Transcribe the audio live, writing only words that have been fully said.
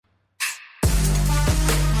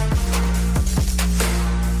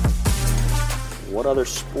What other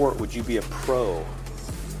sport would you be a pro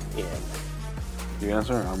in? You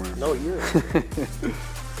answer? I'm gonna... No, you're.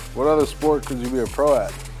 What other sport could you be a pro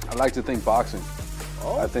at? I like to think boxing.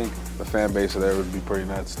 Oh. I think the fan base of there would be pretty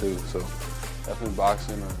nuts too. So definitely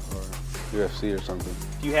boxing or UFC or something.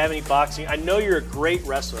 Do you have any boxing? I know you're a great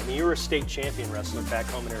wrestler. I mean, you were a state champion wrestler back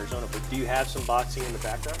home in Arizona, but do you have some boxing in the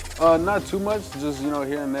background? Not too much, just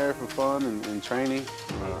here and there for fun and training.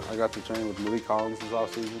 I got to train with Malik Collins this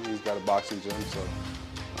offseason. He's got a boxing gym, so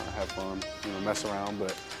I have fun, mess around.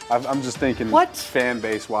 But I'm just thinking fan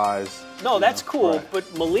base wise. No, that's cool, right.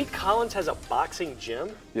 But Malik Collins has a boxing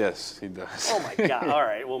gym? Yes, he does. Oh my God, all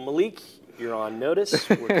right. Well, Malik, you're on notice.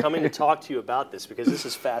 We're coming to talk to you about this because this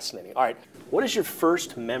is fascinating. All right, what is your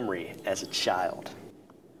first memory as a child?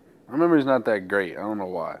 My memory's not that great. I don't know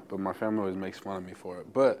why, but my family always makes fun of me for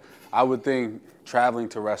it. But I would think traveling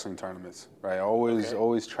to wrestling tournaments, right?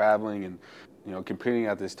 Always traveling and competing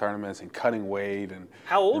at these tournaments and cutting weight. And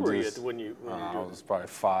how old were you when you I was probably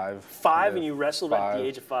 5. 5, and you wrestled at the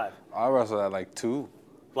age of 5. I wrestled at like 2.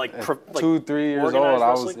 Like 2, 3 years old.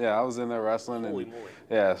 Wrestling? I was in there wrestling. Holy and moly.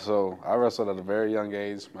 Yeah, so I wrestled at a very young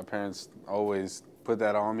age. My parents always put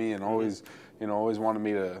that on me and always wanted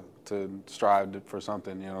me to strive for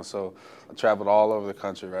something, So I traveled all over the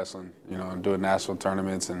country wrestling, and doing national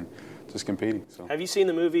tournaments and just competing. So. Have you seen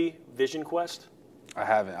the movie Vision Quest? I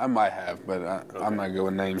haven't. I might have, but I'm not good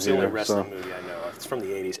with names either. It's the only either. wrestling movie I know of. It's from the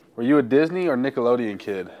 80s. Were you a Disney or Nickelodeon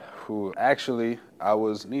kid? Who actually, I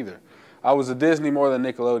was neither. I was a Disney more than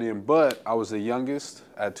Nickelodeon, but I was the youngest.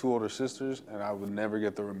 I had 2 older sisters, and I would never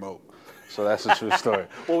get the remote. So that's a true story.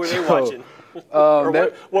 What were they watching?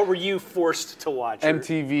 What were you forced to watch?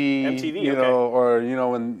 MTV, MTV, or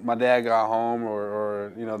when my dad got home,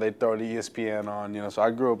 or they'd throw the ESPN on, So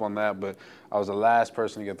I grew up on that, but I was the last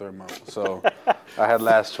person to get the remote. So I had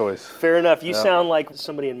last choice. Fair enough. You sound like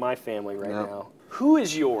somebody in my family right now. Who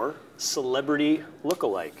is your celebrity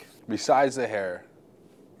lookalike? Besides the hair,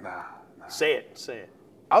 nah. Say it.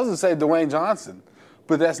 I was gonna say Dwayne Johnson.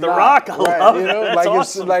 But that's The not, Rock, I right, love that. That's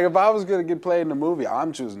awesome. Like if I was gonna get played in a movie,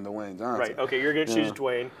 I'm choosing Dwayne Johnson. Right. Okay, you're gonna choose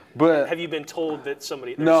Dwayne. But have you been told that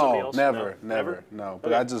somebody else? Never. No.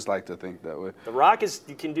 But I just like to think that way. The Rock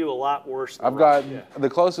you can do a lot worse. Than the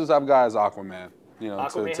closest I've got is Aquaman.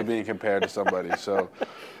 To being compared to somebody. So.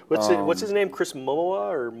 What's his name? Chris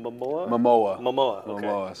Momoa or Momoa? Momoa. Okay.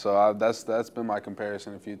 Momoa. So that's been my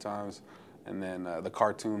comparison a few times, and then the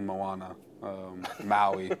cartoon Moana.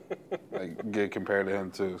 Maui, get compared to him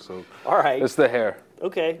too. So all right, it's the hair.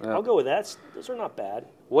 Okay, I'll go with that. Those are not bad.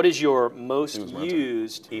 What is your most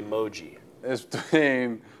used emoji? It's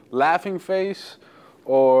between laughing face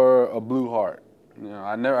or a blue heart.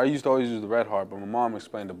 I used to always use the red heart, but my mom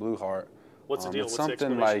explained the blue heart. What's the deal? It's What's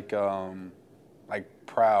something like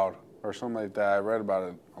proud or something like that. I read about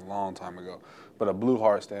it a long time ago. But a blue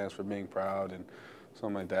heart stands for being proud and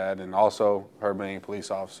something like that, and also her being a police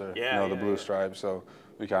officer, the blue stripe, so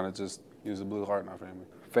we kind of just use the blue heart in our family.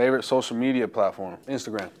 Favorite social media platform?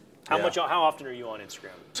 Instagram. How often are you on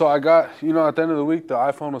Instagram? So I got, at the end of the week, the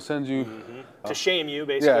iPhone will send you... to shame you,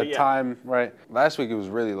 basically. Time, right. Last week it was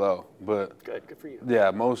really low, but... Good for you.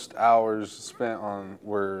 Yeah, most hours spent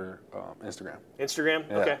were Instagram. Instagram?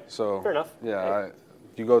 Yeah, okay. So, fair enough. Yeah,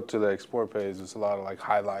 you go to the Explore page, it's a lot of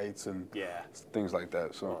highlights and things like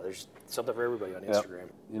that. So there's something for everybody on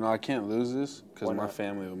Instagram. I can't lose this because my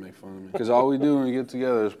family will make fun of me. Because all we do when we get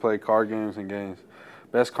together is play card games and games.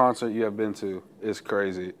 Best concert you have been to is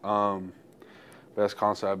crazy. Best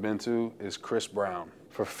concert I've been to is Chris Brown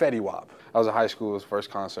for Fetty Wap. I was in high school, it was the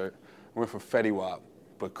first concert. I went for Fetty Wap,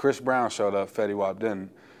 but Chris Brown showed up, Fetty Wap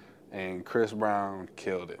didn't, and Chris Brown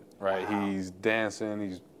killed it, right? Wow. He's dancing,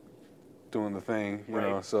 he's doing the thing, you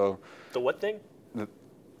know, so. The what thing?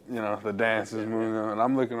 The dance is moving on, and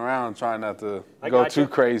I'm looking around trying not to go too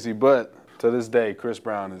crazy, but to this day, Chris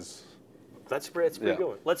Brown is. That's pretty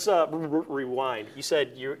good. Let's rewind. You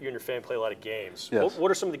said you and your family play a lot of games. Yes.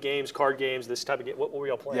 What are some of the games, card games, this type of game? What were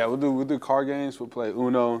y'all playing? Yeah, we'll do card games. We'll play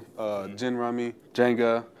Uno, Gin Rummy,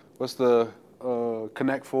 Jenga. What's the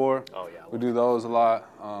Connect Four? Oh yeah. We do those a lot,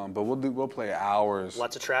 but we'll play hours.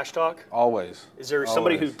 Lots of trash talk. Always. Is there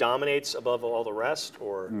somebody who dominates above all the rest,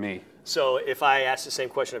 or me? So if I ask the same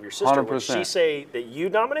question of your sister, 100%. would she say that you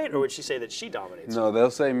dominate, or would she say that she dominates? No, they'll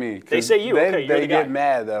say me. They say you. Okay, they get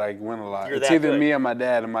mad that I win a lot. You're it's that either good. me and my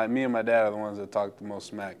dad, and me and my dad are the ones that talk the most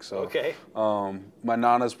smack. So okay. My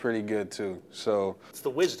nana's pretty good too. So it's the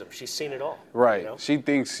wisdom. She's seen it all. Right. She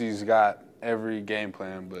thinks she's got every game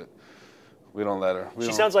plan, but we don't let her.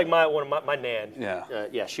 She sounds like my nan.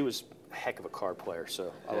 Yeah. She was a heck of a card player,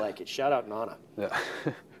 so I like it. Shout out Nana. Yeah.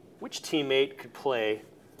 Which teammate could play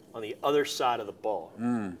on the other side of the ball?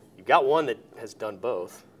 You've got one that has done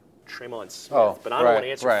both, Tremont Smith, but I don't want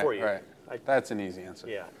to answer for you. Right. That's an easy answer.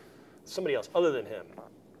 Yeah. Somebody else other than him.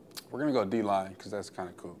 We're going to go D-line because that's kind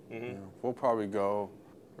of cool. We'll probably go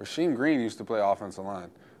 – Rasheem Green used to play offensive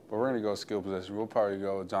line, but we're going to go skill position. We'll probably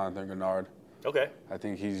go with Jonathan Gennard. Okay. I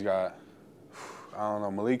think he's got – I don't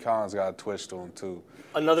know. Malik Collins got a twitch to him too.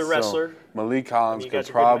 Another wrestler. So Malik Collins could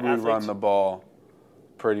probably run the ball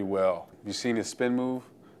pretty well. Have you seen his spin move?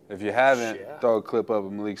 If you haven't, throw a clip up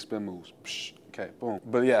of Malik's spin moves. Okay, boom.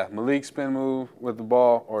 But yeah, Malik's spin move with the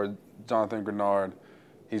ball or Jonathan Gennard,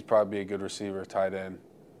 he's probably a good receiver, tight end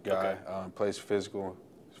guy. Plays physical,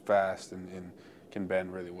 fast, and can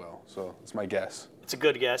bend really well. So that's my guess. It's a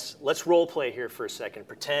good guess. Let's role play here for a second.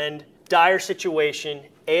 Pretend dire situation,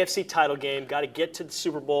 AFC title game, got to get to the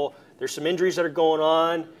Super Bowl. There's some injuries that are going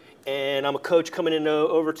on, and I'm a coach coming in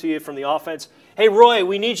over to you from the offense. Hey, Roy,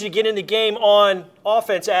 we need you to get in the game on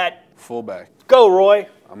offense at fullback. Go, Roy.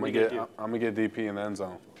 I'm gonna get DP in the end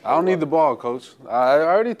zone. I don't need the ball, Coach. I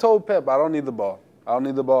already told Pep I don't need the ball. I don't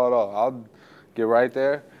need the ball at all. I'll get right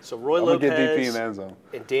there. So Roy Lopez get DP in the end zone.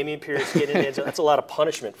 And Damian Pierce get in the end zone. That's a lot of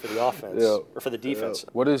punishment for the offense or for the defense.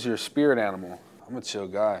 What is your spirit animal? I'm a chill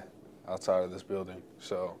guy outside of this building.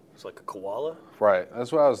 So it's like a koala? Right.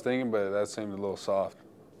 That's what I was thinking, but that seemed a little soft.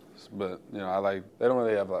 But, you know, they don't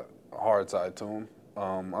really have like a hard side to them.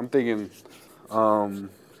 I'm thinking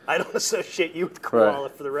I don't associate you with koala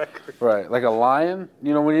for the record. Right. Like a lion.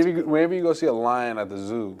 You know, whenever you go see a lion at the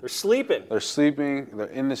zoo. They're sleeping. They're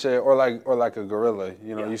in the shade, or like a gorilla.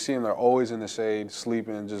 You know, you see them, they're always in the shade,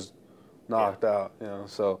 sleeping, just knocked out, you know.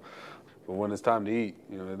 So, but when it's time to eat,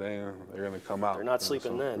 you know, they're going to come out. They're not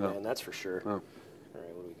sleeping then, man, that's for sure. No. All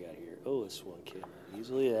right, what do we got here? Oh, this one came out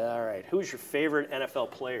easily. All right. Who's your favorite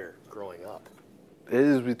NFL player growing up? It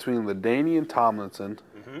is between LaDainian Tomlinson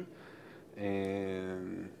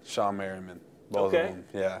and Sean Merriman. Both of them.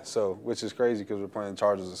 Yeah, so, which is crazy because we're playing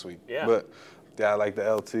Chargers this week. Yeah. But, yeah, I like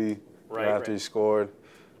the LT after he scored.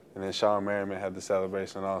 And then Sean Merriman had the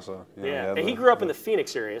celebration also. You know, and he grew up in the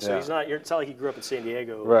Phoenix area, so he's not. It's not like he grew up in San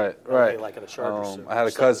Diego. Right. Like in the Chargers. I had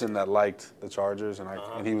a cousin that liked the Chargers,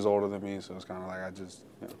 and he was older than me, so it's kind of like I just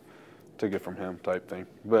took it from him type thing.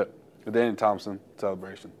 But the Danny Thompson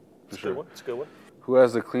celebration, for sure. It's a good one. Who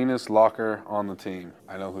has the cleanest locker on the team?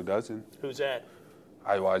 I know who doesn't. Who's that?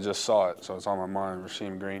 I just saw it, so it's on my mind.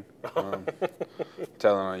 Rasheem Green.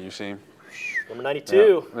 Telling on Rasheem. Number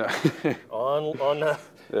 92. Yeah.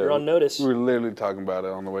 You're on notice. We were literally talking about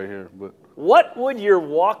it on the way here. But what would your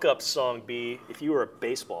walk-up song be if you were a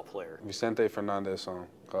baseball player? Vicente Fernandez song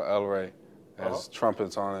called El Rey. It has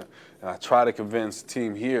trumpets on it. And I try to convince the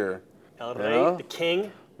team here. El Rey, the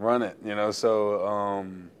king. Run it, you know. So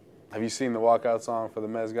have you seen the walkout song for the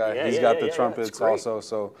Mets guy? He's got the trumpets also.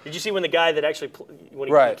 So did you see when the guy that actually, when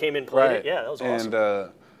he came in played it? Yeah, that was awesome.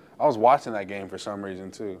 And I was watching that game for some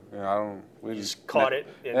reason too. You know, we just caught it.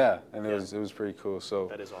 And it was pretty cool. So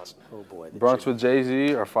that is awesome. Oh boy. Brunch with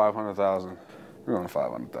Jay-Z or 500,000? We're going to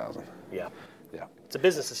 500,000. Yeah. Yeah. It's a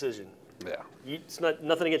business decision. Yeah. It's not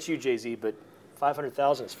nothing against you, Jay-Z, but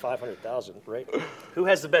 500,000 is 500,000, right? Who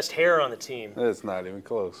has the best hair on the team? It's not even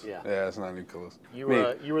close. Yeah. Yeah, it's not even close. You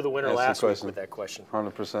were the winner last week with that question.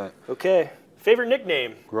 100%. Okay. Favorite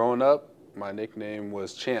nickname? Growing up, my nickname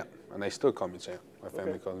was Champ, and they still call me Champ. My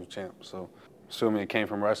family calls me Champ. So, assuming it came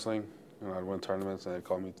from wrestling, you know, I'd win tournaments and they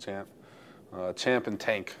called me Champ. Champ and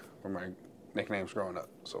Tank were my nicknames growing up.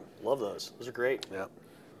 So love those. Those are great. Yeah.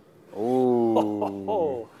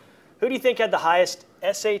 Ooh. Who do you think had the highest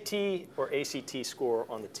SAT or ACT score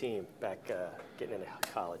on the team back getting into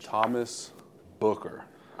college? Thomas Booker.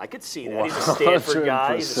 I could see that. He's a Stanford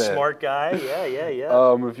guy. He's a smart guy.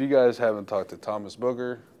 Yeah. If you guys haven't talked to Thomas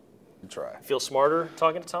Booker, try. Feel smarter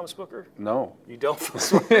talking to Thomas Booker? No. You don't feel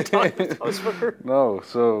smarter talking to Thomas Booker? No.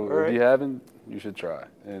 So if you haven't, you should try.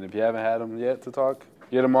 And if you haven't had him yet to talk,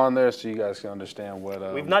 get him on there so you guys can understand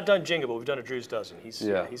what. We've not done Jingle, but we've done a Drew's Dozen. He's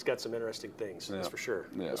got some interesting things. That's for sure.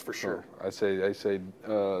 Yeah. That's for sure. So I say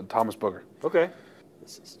Thomas Booker. Okay.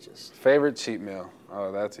 This is just favorite cheat meal.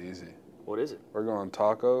 Oh, that's easy. What is it? We're going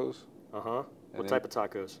tacos. What type of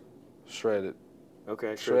tacos? Shredded.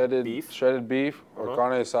 Okay. Shredded beef. Shredded beef or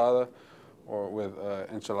carne asada, or with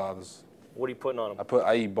enchiladas. What are you putting on them?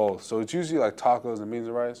 I eat both. So it's usually like tacos and beans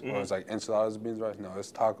and rice, or it's like enchiladas and beans and rice. No,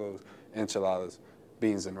 it's tacos, enchiladas,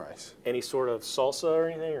 beans and rice. Any sort of salsa or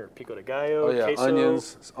anything, or pico de gallo? Oh yeah, queso?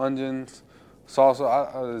 onions, salsa.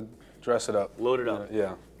 I dress it up. Load it up.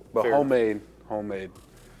 Yeah, but homemade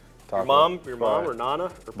taco. Your mom or Nana or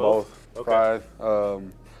both? Both. Okay.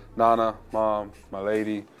 Fried. Nana, mom, my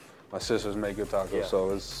lady, my sisters make good tacos. Yeah. So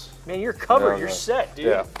it's. Man, you're covered. You're set, dude.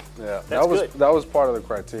 Yeah. That's good. That was part of the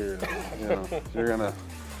criteria. You know, you're gonna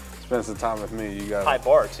spend some time with me, you got high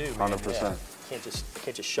bar too. 100%. Yeah.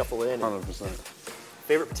 Can't just shuffle in. 100%.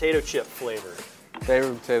 Favorite potato chip flavor?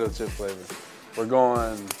 Favorite potato chip flavor? We're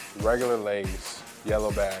going regular Lay's,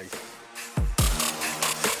 yellow bag.